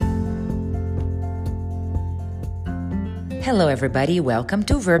Hello, everybody. Welcome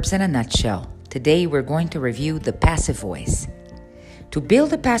to Verbs in a Nutshell. Today, we're going to review the passive voice. To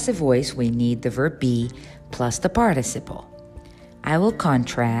build a passive voice, we need the verb be plus the participle. I will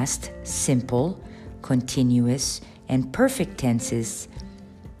contrast simple, continuous, and perfect tenses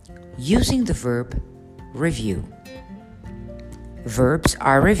using the verb review. Verbs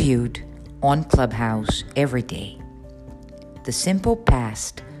are reviewed on Clubhouse every day. The simple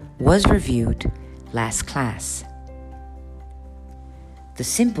past was reviewed last class. The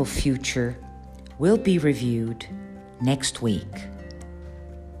simple future will be reviewed next week.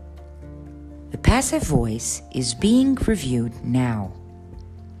 The passive voice is being reviewed now.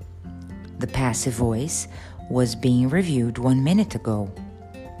 The passive voice was being reviewed 1 minute ago.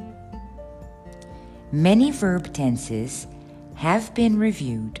 Many verb tenses have been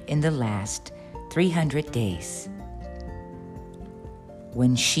reviewed in the last 300 days.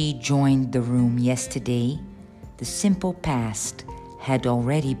 When she joined the room yesterday, the simple past had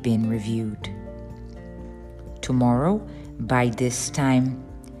already been reviewed. Tomorrow, by this time,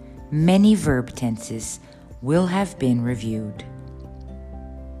 many verb tenses will have been reviewed.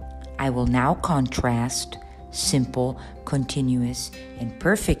 I will now contrast simple, continuous, and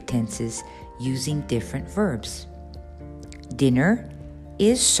perfect tenses using different verbs. Dinner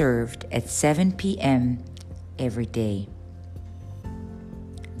is served at 7 p.m. every day.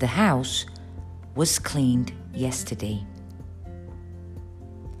 The house was cleaned yesterday.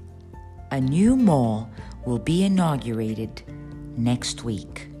 A new mall will be inaugurated next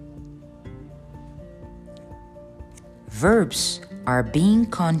week. Verbs are being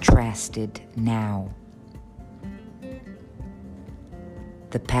contrasted now.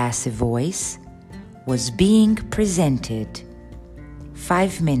 The passive voice was being presented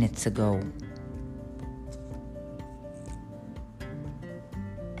 5 minutes ago.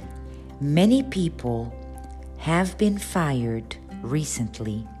 Many people have been fired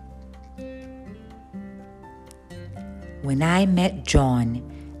recently. When I met John,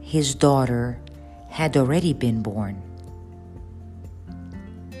 his daughter had already been born.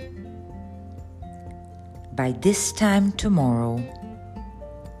 By this time tomorrow,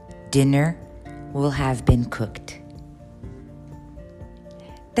 dinner will have been cooked.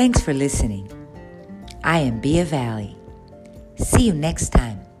 Thanks for listening. I am Bia Valley. See you next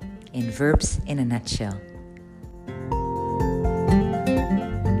time in Verbs in a Nutshell.